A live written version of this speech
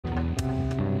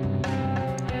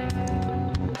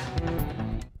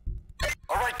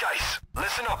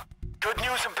Good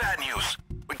news and bad news.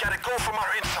 We got a go from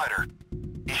our insider.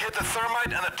 He hid the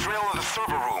thermite and the drill in the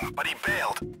server room, but he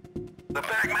bailed. The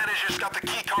bag manager's got the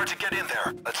key card to get in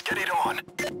there. Let's get it on.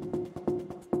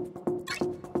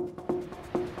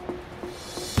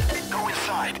 Go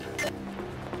inside.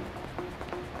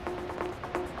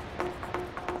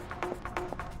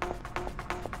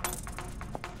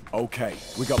 Okay,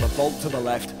 we got the vault to the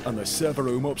left and the server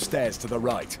room upstairs to the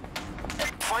right.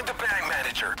 Find the bag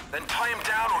manager, then tie him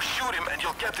down or shoot him and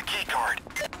you'll get the key card.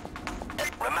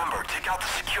 Remember, take out the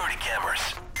security cameras.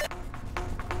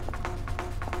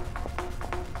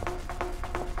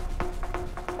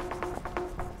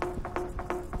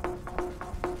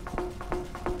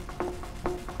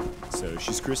 So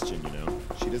she's Christian, you know?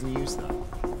 She doesn't use that.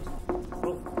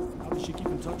 Well, how does she keep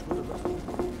in touch with the rest of them?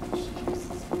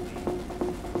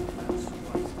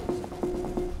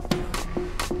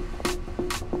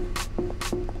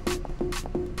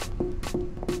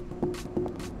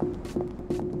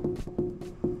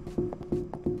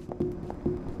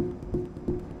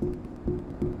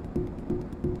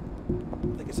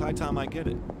 High time I get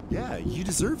it. Yeah, you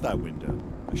deserve that window.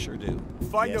 I sure do.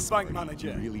 Find yes, a bank Marty, manager.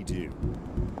 You really do.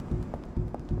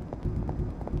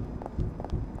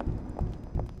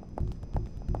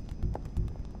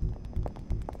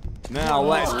 Now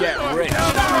let's get rich.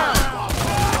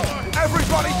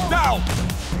 Everybody down!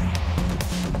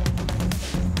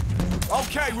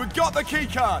 Okay, we've got the key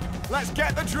card. Let's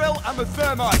get the drill and the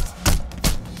thermite.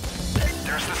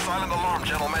 There's the silent alarm,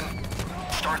 gentlemen.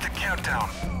 Start the countdown.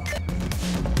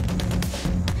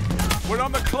 We're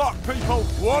on the clock, people.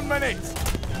 1 minute.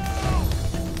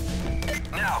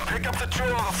 Now, pick up the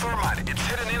drill on the thermite. It's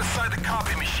hidden inside the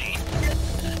copy machine.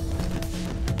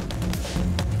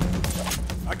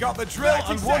 I got the drill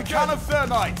and 1 can of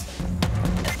thermite.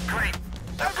 Great.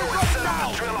 Everyone set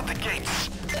up the drill at the gates.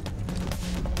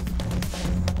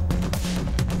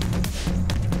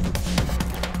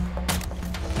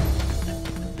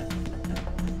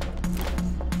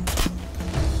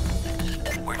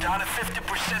 We're down to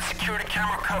 50% security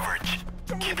camera coverage.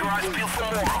 Keep your eyes peeled for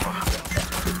more of them.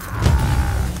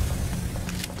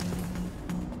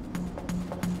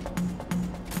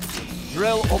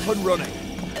 Drill up and running.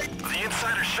 The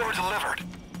insider sure delivered.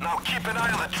 Now keep an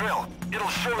eye on the drill. It'll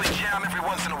surely jam every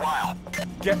once in a while.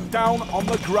 Get down on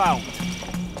the ground.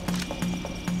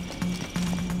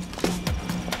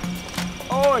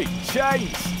 Oi,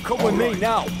 James! Come with me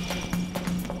now.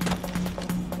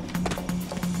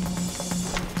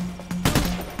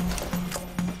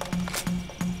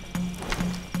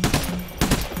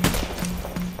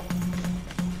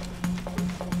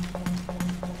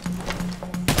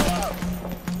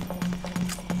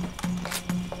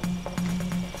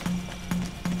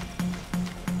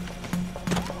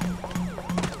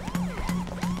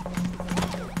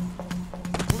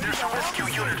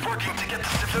 Working to get the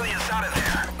civilians out of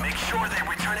there. Make sure they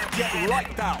return empty-handed.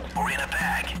 Right down. Or in a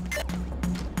bag.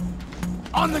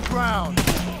 On the ground!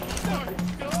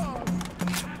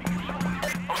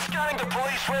 I'm scanning the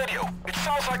police radio. It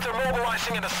sounds like they're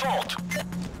mobilizing an assault.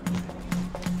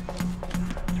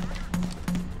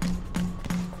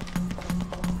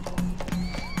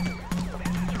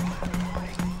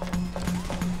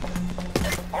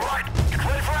 All right, get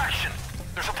ready for action.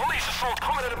 There's a police assault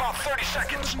coming in about 30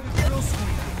 seconds.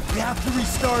 We have to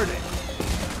restart it.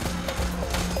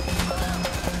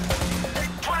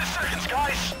 20 seconds,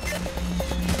 guys.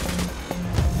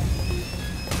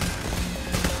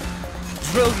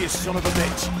 Drill, you son of a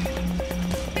bitch.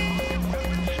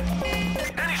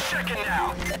 Any second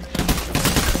now.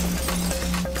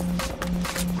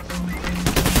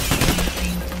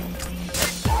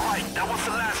 All right, that was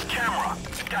the last camera.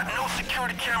 We've got no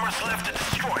security cameras left to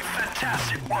destroy.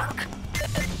 Fantastic work.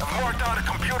 I've marked out a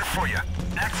computer for you.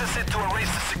 Access it to erase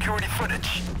the security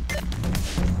footage.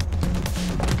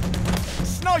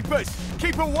 Snipers!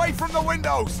 Keep away from the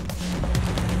windows!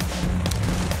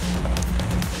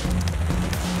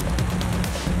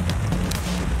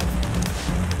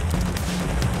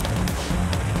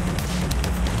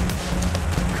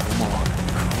 Come on,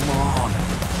 come on.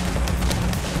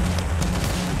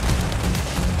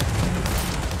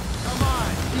 Come on,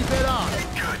 keep it on.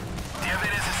 Good. The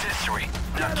evidence is history.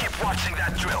 Now keep watching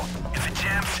that drill. If it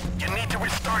jams, you need to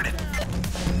restart it.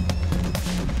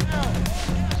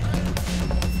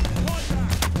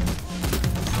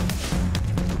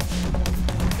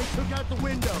 They took out the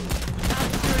windows. The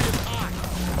cafeteria is hot.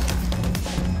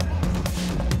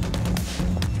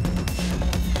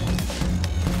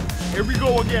 Here we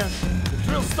go again. The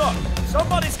drill's stuck.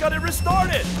 Somebody's got it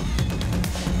restarted.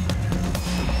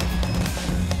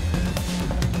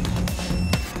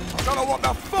 Don't know what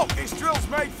the fuck this drill's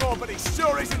made for, but it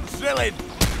sure isn't drilling.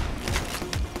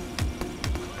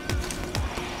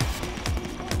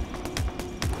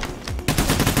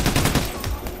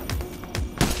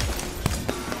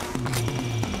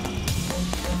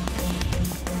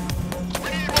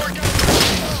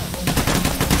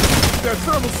 They're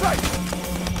thermal sight!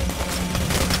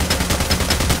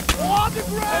 On the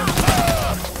ground!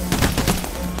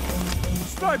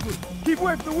 Sniper, keep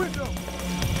away from the window!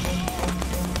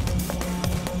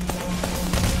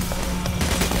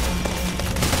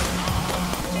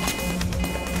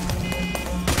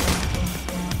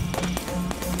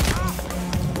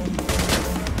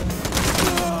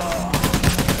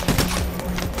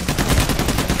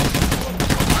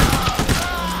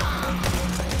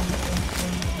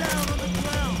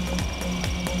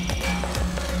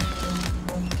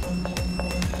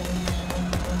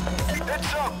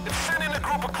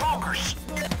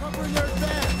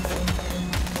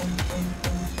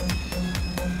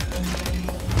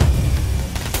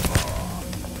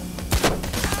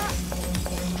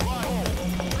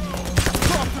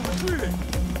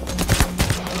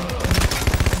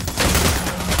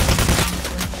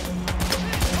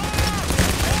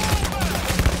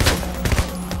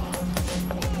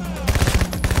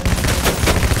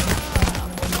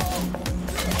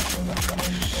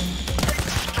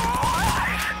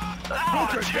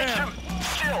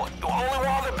 Still, you only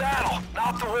won the battle,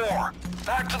 not the war.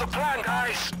 Back to the plan,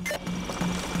 guys.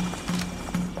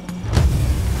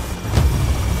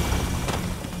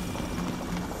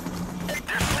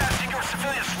 They're smashing your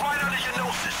civilians right under your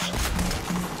noses.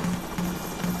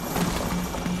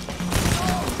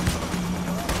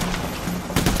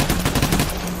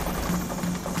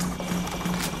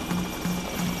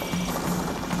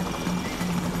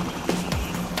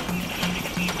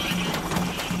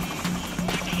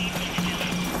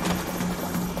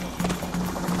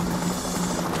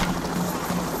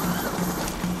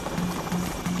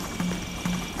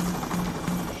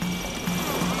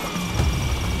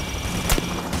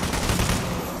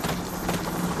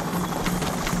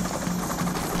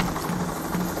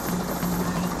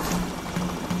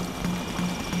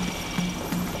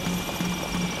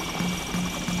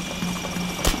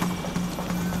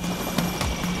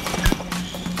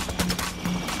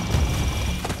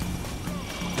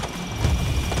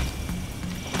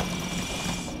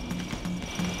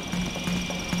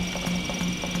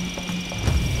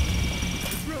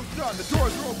 The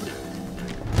doors are open.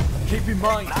 Keep in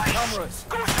mind, cameras.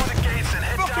 Go through the gates and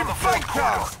head down the Fucking fake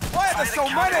cars! Why are there so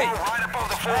many? Right above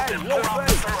the vault Hey, and you're pull out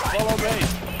the fake. thermite. Follow me.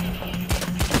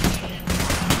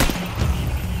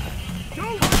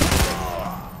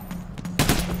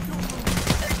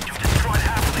 You've destroyed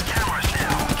half of the cameras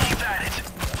now. Keep at it.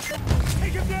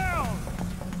 Take him down!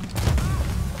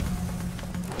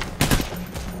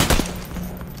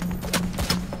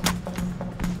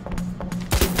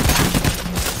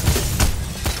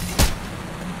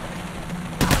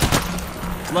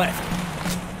 Left.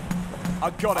 I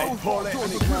got it. Pull it.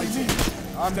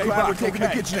 I'm glad we're taking the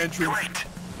kitchen entrance. Great.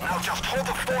 Now just hold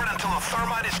the fort until the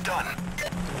thermite is done.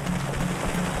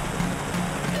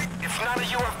 If none of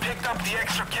you have picked up the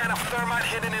extra can of thermite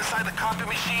hidden inside the copy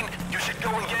machine, you should go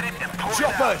and get it and pour it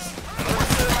out. Choppers! More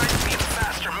thermite means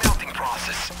faster melting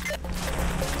process.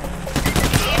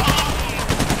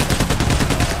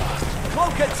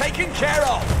 Cloaker taken care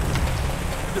of!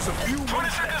 There's a few 20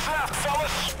 seconds left,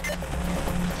 fellas.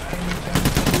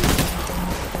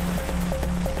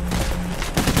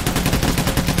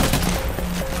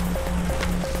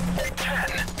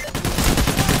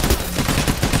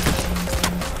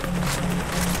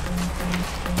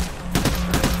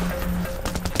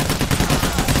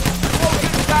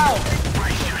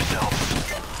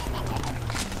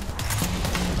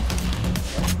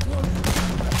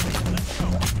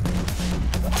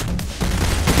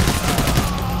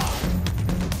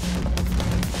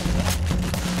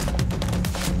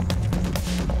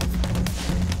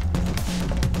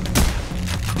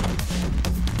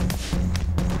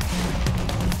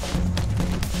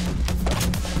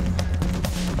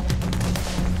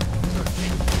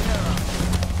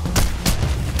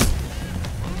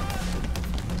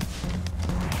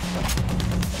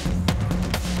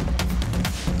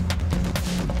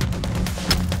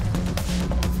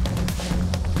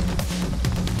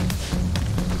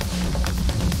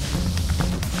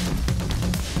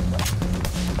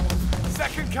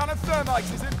 Can of thermite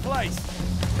is in place.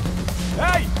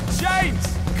 Hey,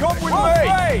 James! Come with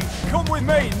me! Come with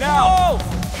me, now!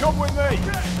 Wolf! Come with me!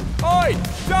 Oi,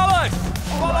 Dallas!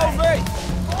 Follow me!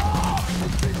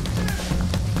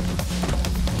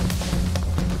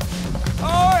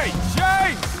 Oi,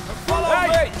 James! Follow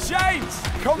me! James!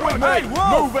 Come with with me! Hey,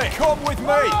 Wolf! Move it! Come with me!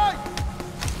 Right.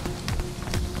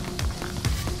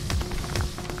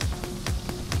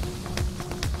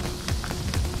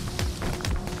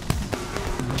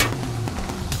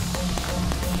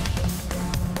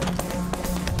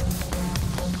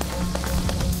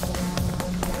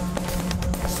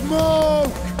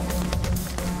 Smoke!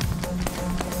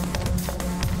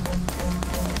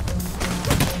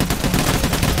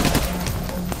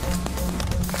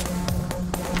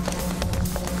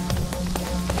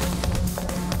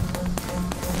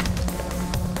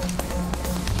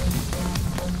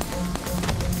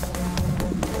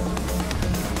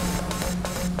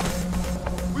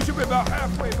 We should be about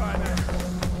halfway by now.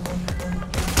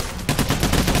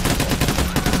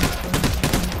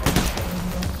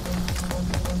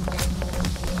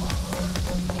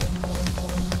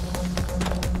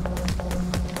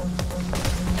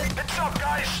 Heads up,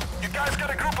 guys! You guys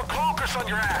got a group of cloakers on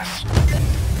your ass!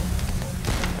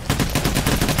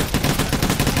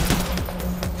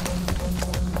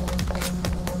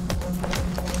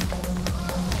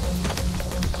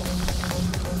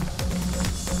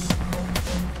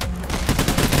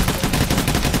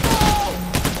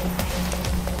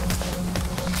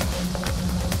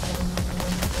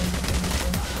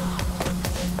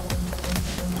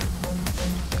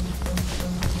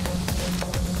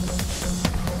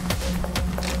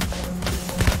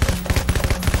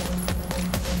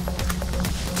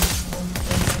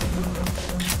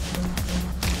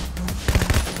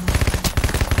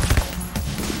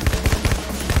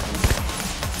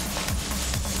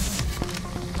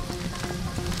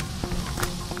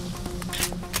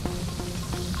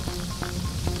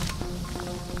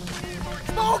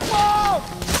 Smoke bomb!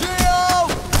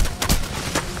 Shield!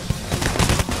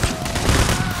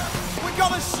 We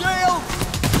got a shield!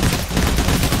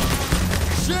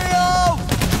 Shield!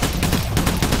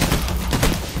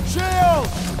 Shield!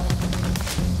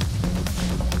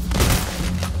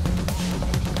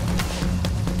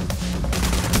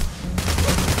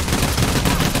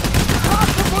 Pass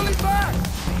the bully back!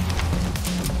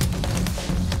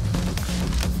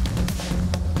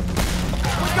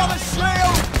 We got a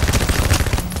shield!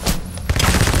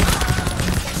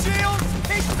 Shield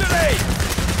history!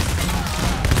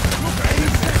 Look at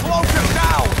him! Closer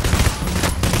down!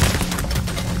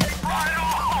 Right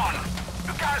on!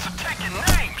 You guys are taking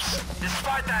names!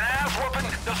 Despite that ass whooping,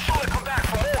 they'll surely come back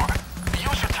for more.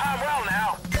 Use your time well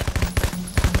now.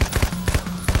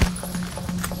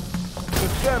 The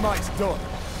thermite's done.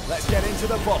 Let's get into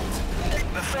the vault.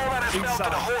 The thermite has melted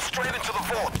Inside. a hole straight into the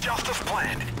vault, just as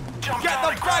planned. Jump Get down the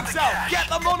and grab bags the out! cash. Get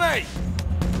the money!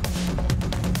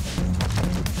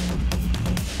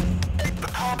 The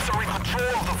cops are in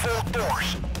control of the vault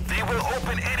doors. They will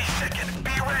open any second.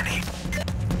 Be ready.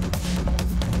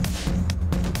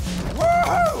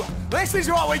 Woohoo! This is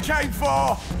what we came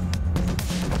for!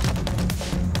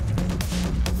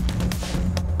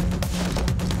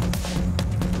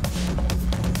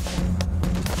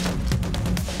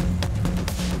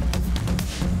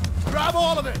 Grab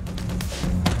all of it!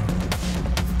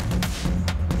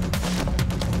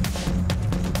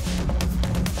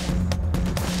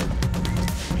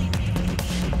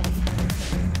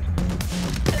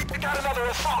 We got another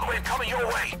assault wave coming your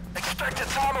way. Expected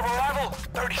time of arrival,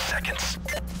 30 seconds.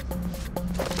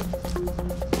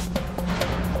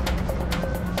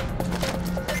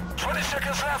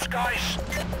 Seconds left, guys.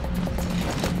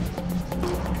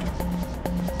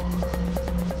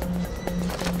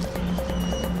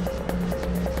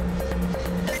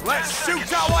 Let's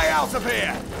shoot our way out of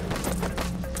here!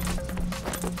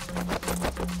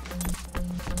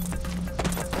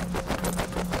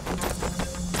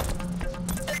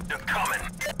 They're coming.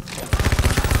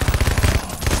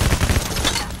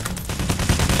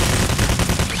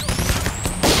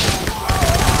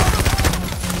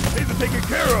 These are taken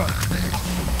care of!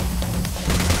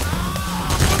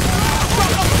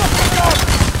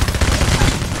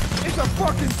 It's a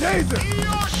fucking taser!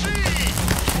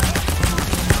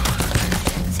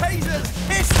 Taser's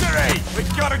history! We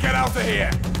gotta get out of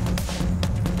here!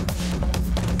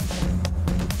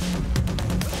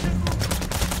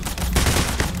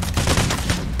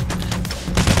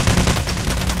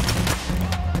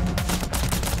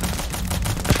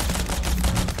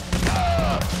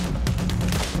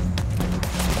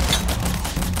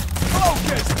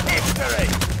 Focus history!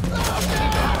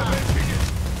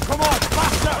 Come on,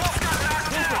 faster!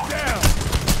 Move it down!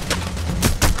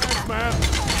 Thanks, man!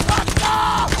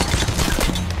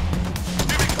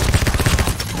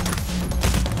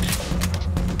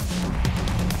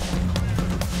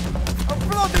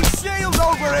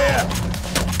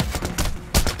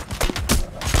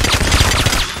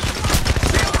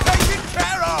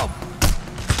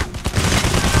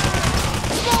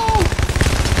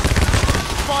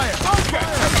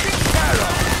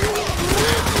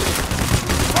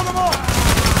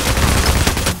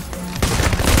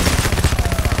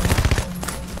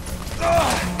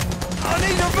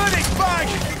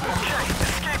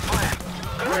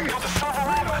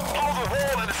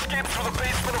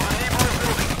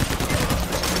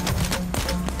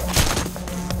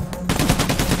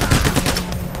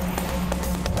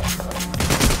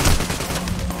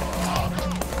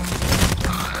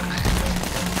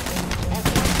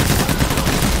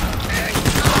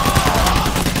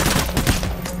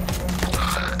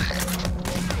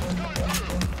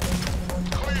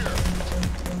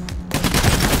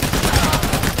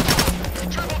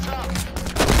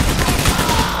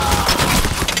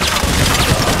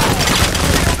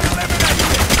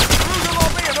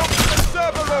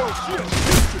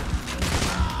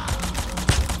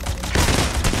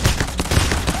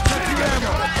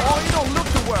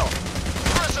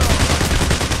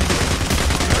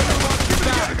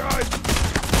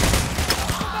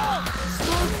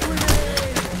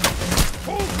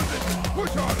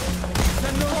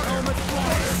 Send those helmets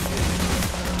flying.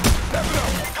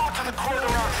 Go to the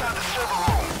corridor outside the server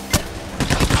room.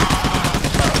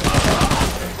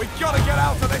 We gotta get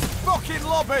out of this fucking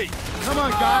lobby! Come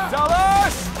on, guys.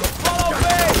 Dallas! Follow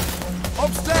me!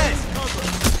 Upstairs! Cover.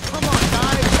 Come on,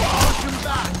 guys. Push him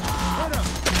back. Hit him.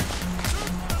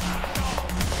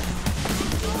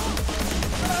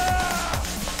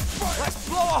 Let's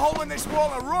blow a hole in this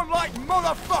wall and run like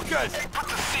motherfuckers! Put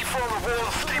the C4 on the wall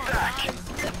and stay back.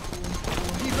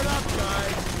 Keep it up,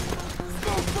 guys.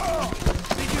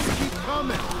 They just keep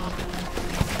coming.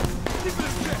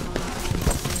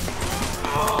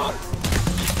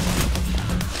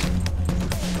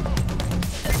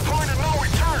 Point of no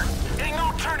return. Ain't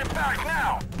no turning back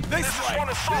now. This This way. is one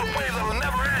assault wave that'll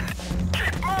never end.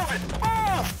 Keep moving.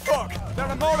 Move! Fuck! There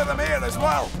are more of them here as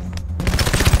well!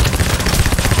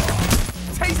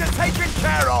 Taser taken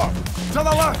care of! To the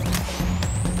left!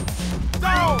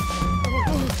 Down!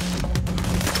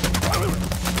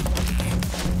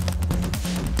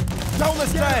 Down the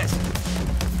stairs!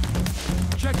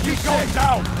 Check your Keep going six.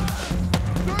 down!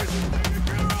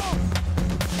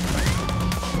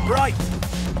 Right!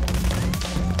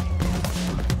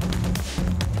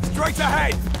 Straight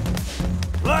ahead!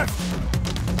 Left!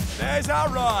 There's our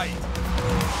ride!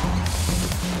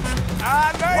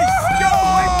 And they score!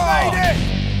 We made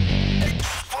it!